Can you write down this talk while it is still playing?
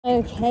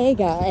Okay,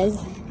 guys.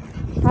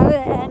 How to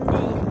end the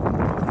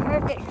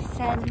perfect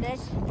sandwich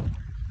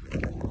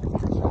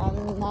from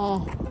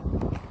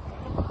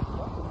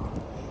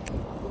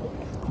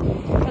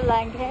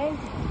Calanque,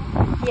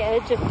 the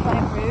edge of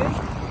Point Rouge.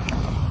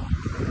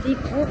 The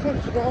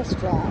perfect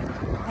restaurant.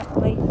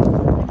 Apparently,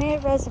 I made a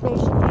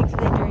reservation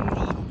thankfully during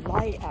the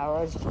light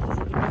hours because it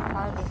would be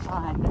hard to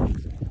find.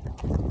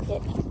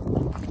 It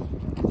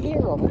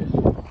eerily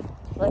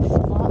looks a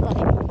lot like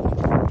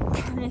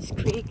Furnace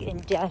Creek in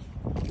Death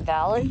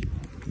Valley.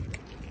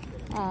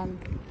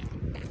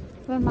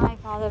 When my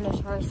father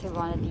notoriously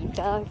wanted the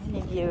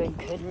balcony view and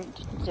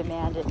couldn't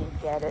demand it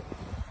and get it.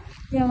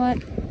 You know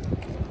what?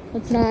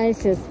 What's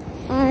nice is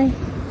I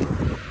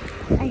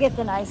get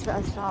the nice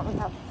restaurant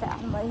without the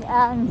family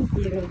and the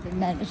view of the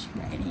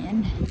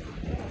Mediterranean.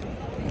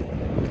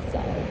 So,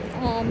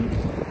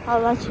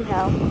 I'll let you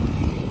know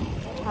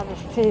how the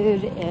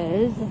food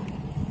is.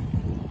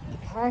 The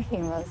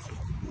parking was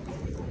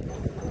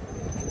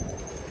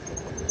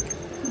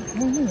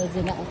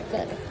enough,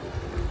 but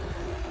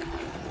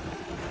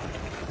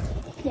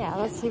yeah,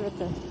 let's see what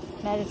the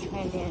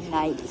Mediterranean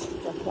nights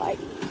look like.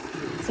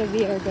 So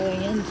we are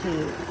going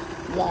into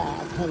La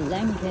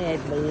Calanque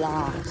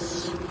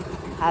Blanche.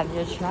 Have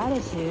your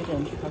gratitude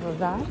and trouble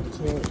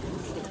gratitude.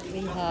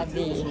 We have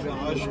the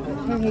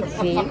perfect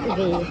seat,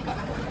 the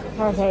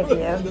perfect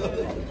view.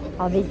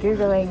 I'll be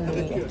Googling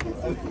the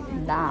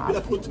map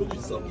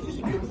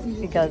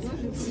because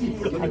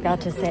I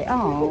got to say,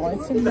 oh,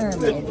 it's a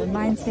mermaid.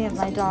 Reminds me of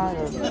my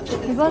daughter.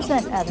 It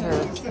wasn't at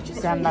her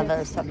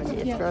grandmother's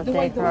 70th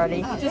birthday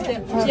party.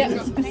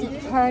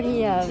 It's a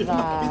party of,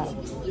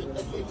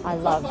 I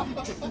love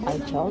our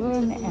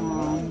children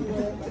and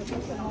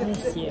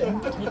miss you,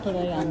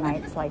 particularly on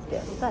nights like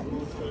this. But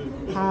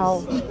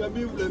I'll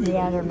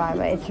meander my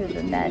way through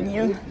the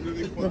menu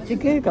with the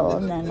Google,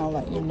 and then I'll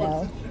let you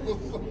know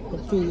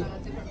what the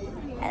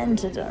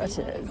antidote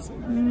is.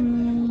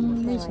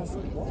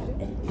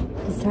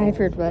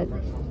 Deciphered what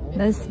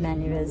most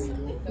menu is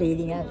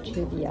leading up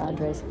to the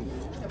entrees.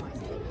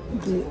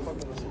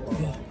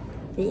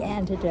 The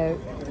antidote,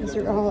 these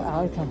are all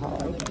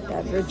alcoholic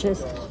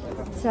beverages.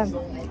 So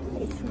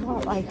it's a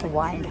lot like the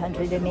wine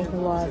country. They make a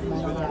lot of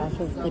money off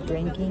of the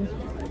drinking.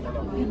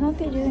 You won't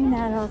be doing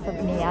that off of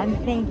me. I'm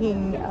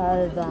thinking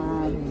of,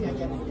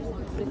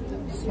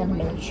 just want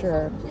to make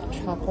sure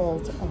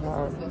truffles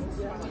are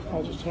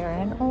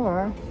vegetarian,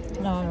 or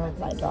in honor of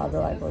my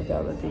daughter, I will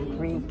go with the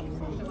Greek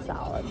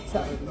salad.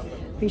 So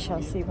we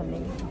shall see when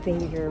the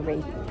Vader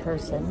rate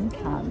person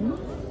comes.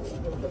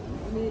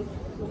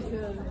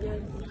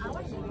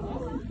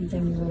 And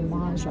then we'll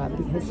mange up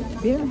because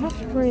we don't have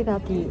to worry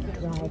about the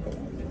driver.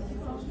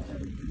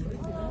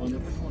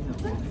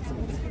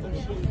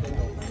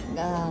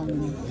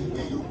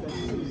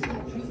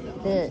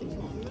 The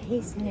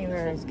taste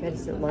anywhere as good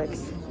as it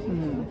looks.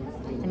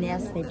 And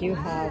yes, they do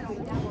have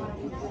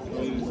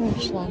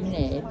fresh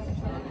lemonade.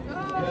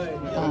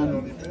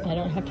 I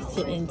don't have to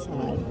sit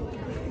inside.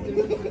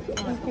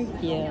 Perfect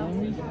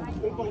view.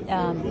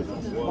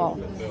 Well,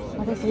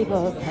 other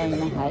people are paying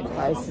the high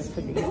prices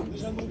for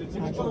these.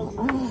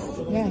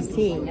 Oh, yeah,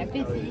 see.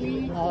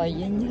 Oh,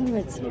 you know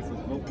it's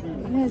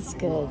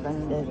good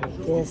when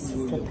this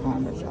is the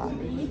Parmesan.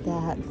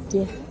 That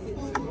dip.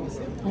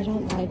 I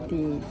don't like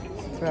the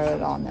throw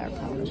it on there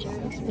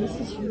Parmesan. This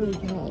is really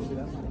good.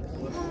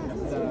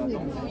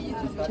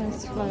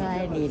 Just what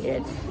I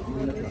needed.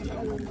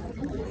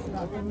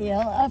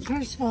 Meal.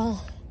 First of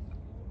all,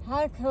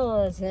 how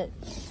cool is it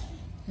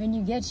when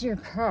you get to your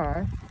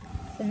car?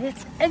 If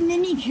it's a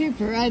Mini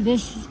Cooper,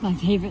 this is my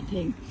favorite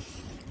thing,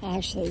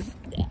 actually,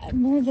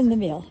 more than the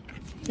meal,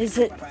 is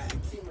that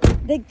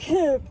the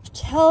coupe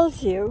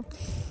tells you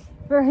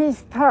where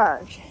he's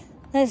parked.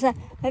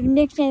 I've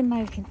nicknamed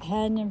my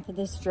companion for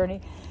this journey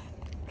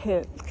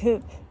Coop.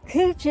 Coop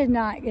did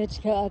not get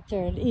to go up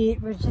there and eat,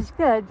 which is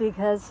good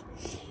because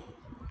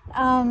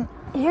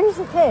here's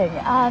the thing.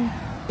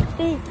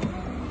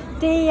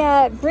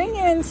 They bring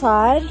you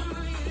inside.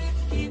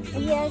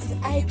 Yes,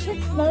 I took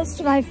most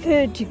of my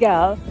food to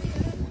go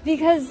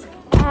because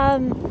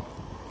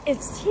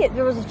it's cheap.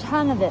 There was a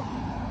ton of it.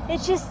 It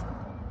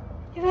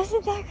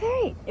wasn't that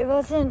great. It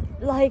wasn't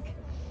like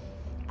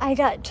I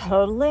got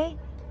totally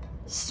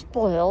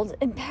spoiled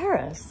in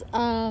Paris.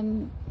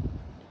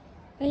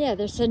 But yeah,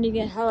 they're sending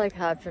a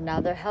helicopter now.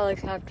 They're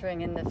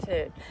helicoptering in the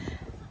food.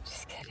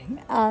 Just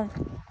kidding.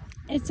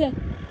 It's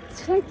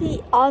quite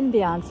the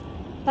ambiance.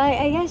 But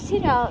I guess, you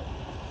know,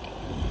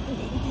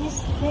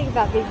 this thing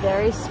about being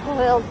very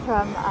spoiled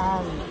from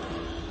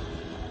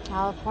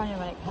California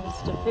when it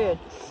comes to food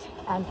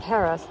and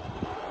Paris.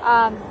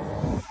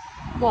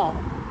 Well,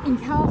 in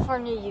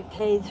California, you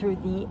pay through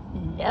the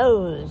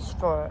nose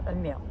for a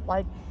meal.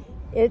 Like,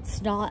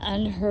 it's not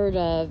unheard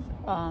of,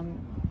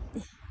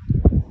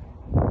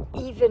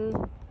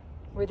 even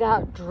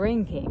without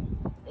drinking.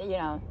 You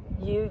know,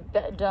 you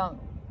don't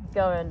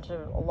go into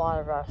a lot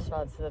of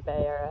restaurants in the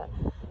Bay Area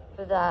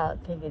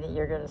without thinking that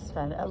you're going to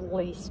spend at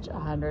least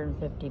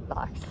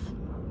 $150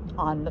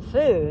 on the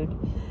food.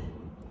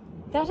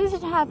 That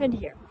doesn't happen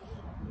here.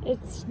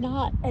 It's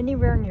not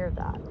anywhere near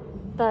that.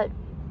 But,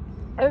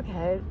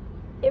 okay,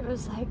 it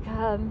was like,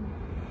 I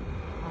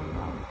don't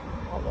know,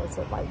 what was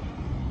it, like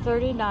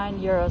 39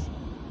 euros.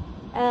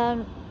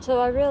 And so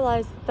I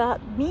realized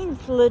that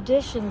means the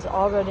addition's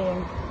already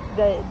in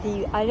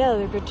I know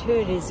the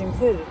gratuities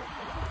included.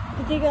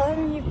 But they go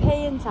and you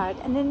pay inside,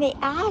 and then they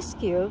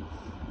ask you,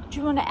 do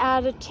you want to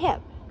add a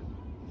tip?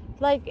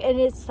 Like, and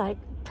it's like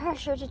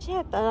pressure to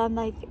tip. And I'm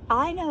like,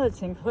 I know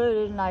it's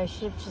included, and I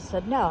should have just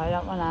said, no, I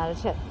don't want to add a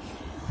tip.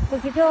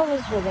 But the girl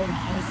was really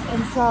nice.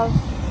 And so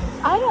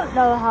I don't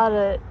know how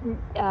to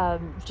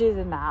do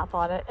the math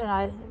on it. And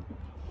I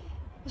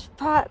was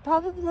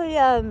probably,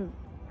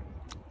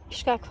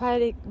 she got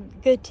quite a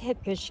good tip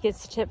because she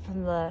gets a tip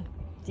from the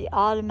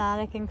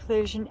automatic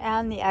inclusion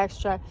and the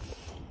extra,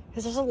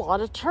 because there's a lot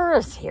of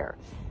tourists here.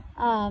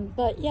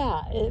 But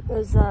yeah, it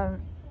was,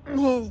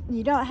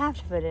 you don't have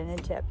to put in a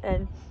tip,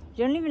 and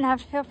you don't even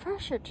have to feel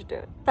pressure to do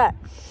it. But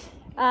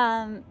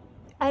I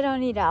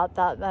don't eat out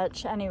that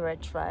much any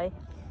which way,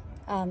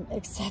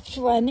 except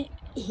when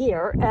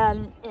here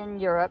and in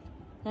Europe,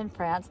 in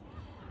France.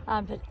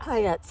 But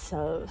I got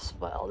so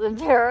spoiled in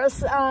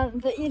Paris.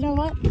 But you know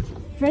what?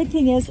 Great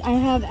thing is I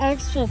have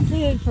extra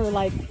food for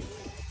like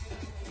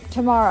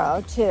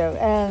tomorrow too,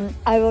 and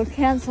I will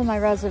cancel my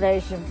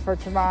reservation for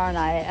tomorrow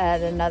night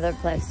at another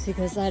place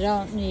because I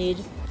don't need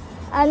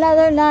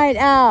another night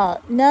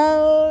out.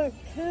 No,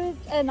 Coop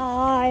and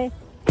I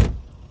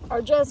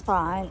are just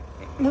fine.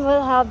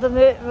 We'll have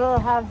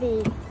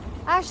the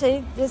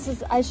actually,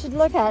 I should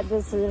look at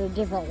this in a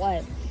different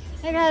way.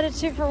 I got a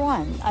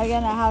 2-for-1. I'm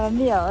gonna have a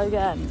meal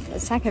again.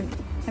 I'm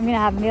gonna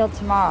have a meal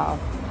tomorrow.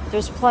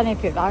 There's plenty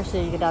of food.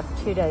 Actually, you could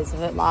have 2 days if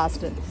it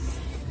lasted.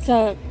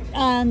 So,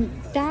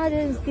 that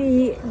is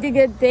the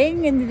good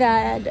thing, and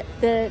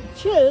the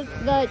truth.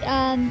 But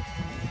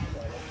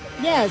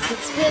yes,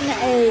 it's been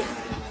a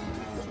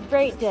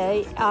great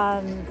day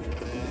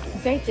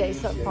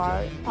so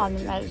far on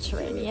the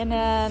Mediterranean,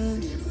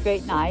 and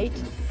great night.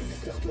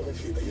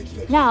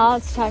 Now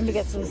it's time to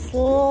get some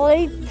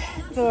sleep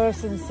for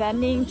some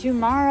sending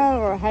tomorrow,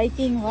 or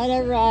hiking,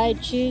 whatever I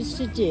choose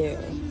to do.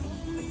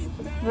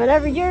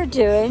 Whatever you're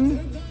doing,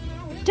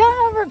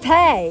 don't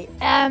overpay.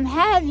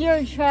 Have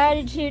your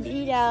gratitude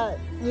eat out,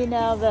 you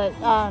know, but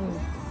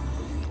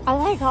I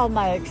like all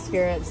my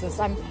experiences.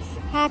 I'm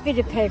happy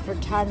to pay for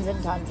tons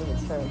and tons of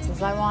experiences.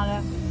 Do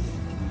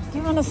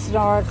want to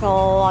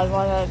snorkel, I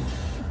want to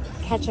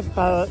catch a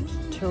boat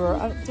tour.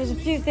 There's a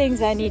few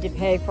things I need to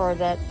pay for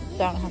that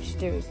don't have to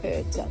do with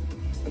food. So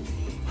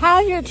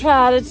have your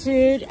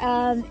gratitude,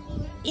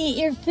 eat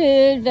your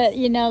food, but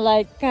you know,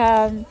 like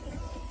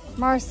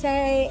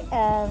Marseille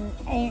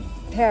ain't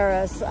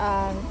Paris,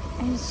 and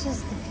it's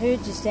just the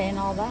food just ain't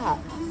all that,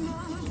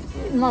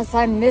 unless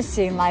I'm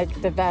missing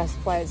like the best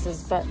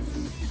places, but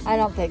I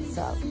don't think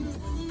so.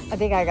 I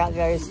think I got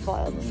very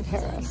spoiled in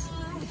Paris,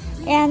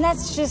 and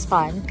that's just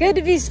fine. Good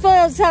to be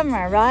spoiled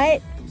somewhere,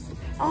 right?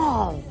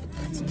 Oh,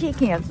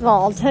 speaking of,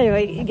 well, I'll tell you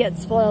what you get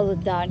spoiled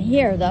with down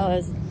here though,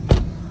 is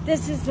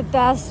this is the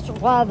best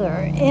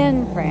weather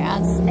in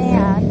France,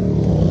 and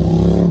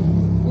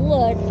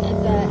look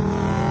at that.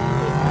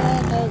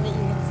 I don't know that you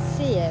can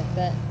see it,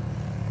 but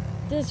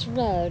this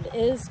road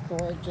is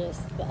gorgeous.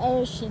 The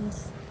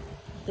oceans,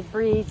 the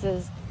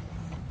breezes,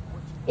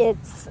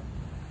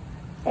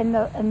 and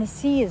the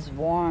sea is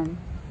warm,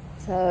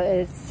 so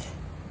it's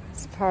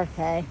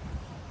parfait.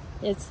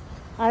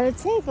 I would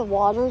say the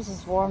water's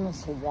as warm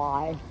as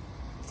Hawaii.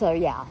 So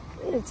yeah,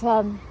 it's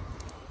you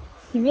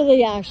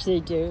really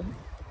actually do.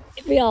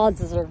 We all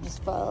deserve to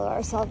spoil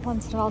ourselves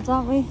once in a while,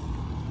 don't we?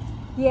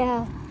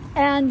 Yeah.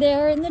 And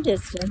there in the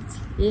distance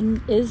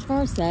is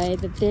Marseille.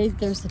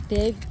 There's a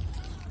big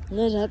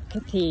lit up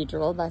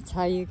cathedral. That's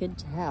how you can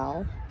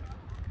tell.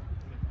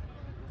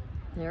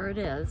 There it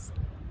is.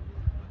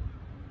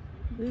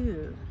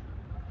 Ooh.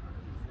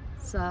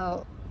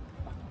 So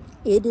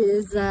it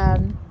is.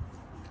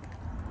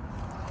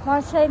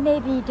 Marseille may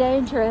be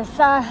dangerous,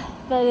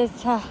 but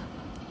it's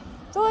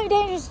only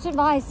dangerous to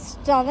my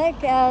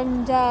stomach,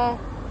 and the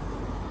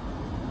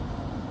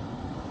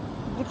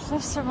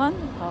cliffs are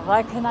wonderful.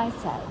 What can I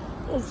say?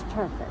 It's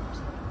perfect.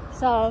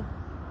 So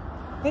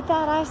with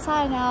that, I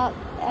sign out.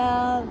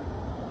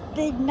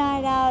 Big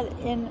night out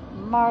in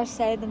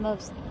Marseille, the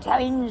most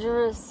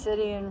dangerous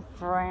city in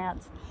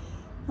France.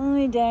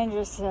 Only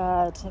dangerous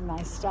to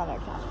my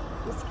stomach.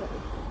 Just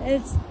kidding.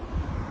 It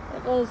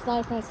was,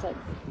 like I said,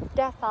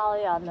 Death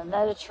Valley on the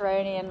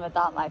Mediterranean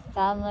without my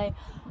family.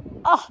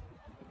 Oh,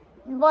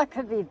 what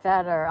could be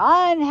better?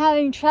 I'm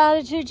having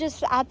gratitude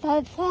just at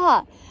that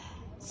thought.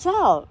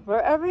 So,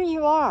 wherever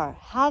you are,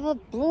 have a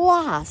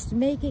blast.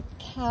 Make it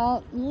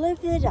count.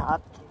 Live it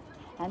up.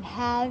 And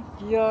have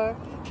your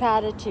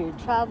gratitude.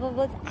 Travel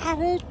with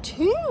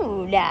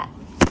attitude.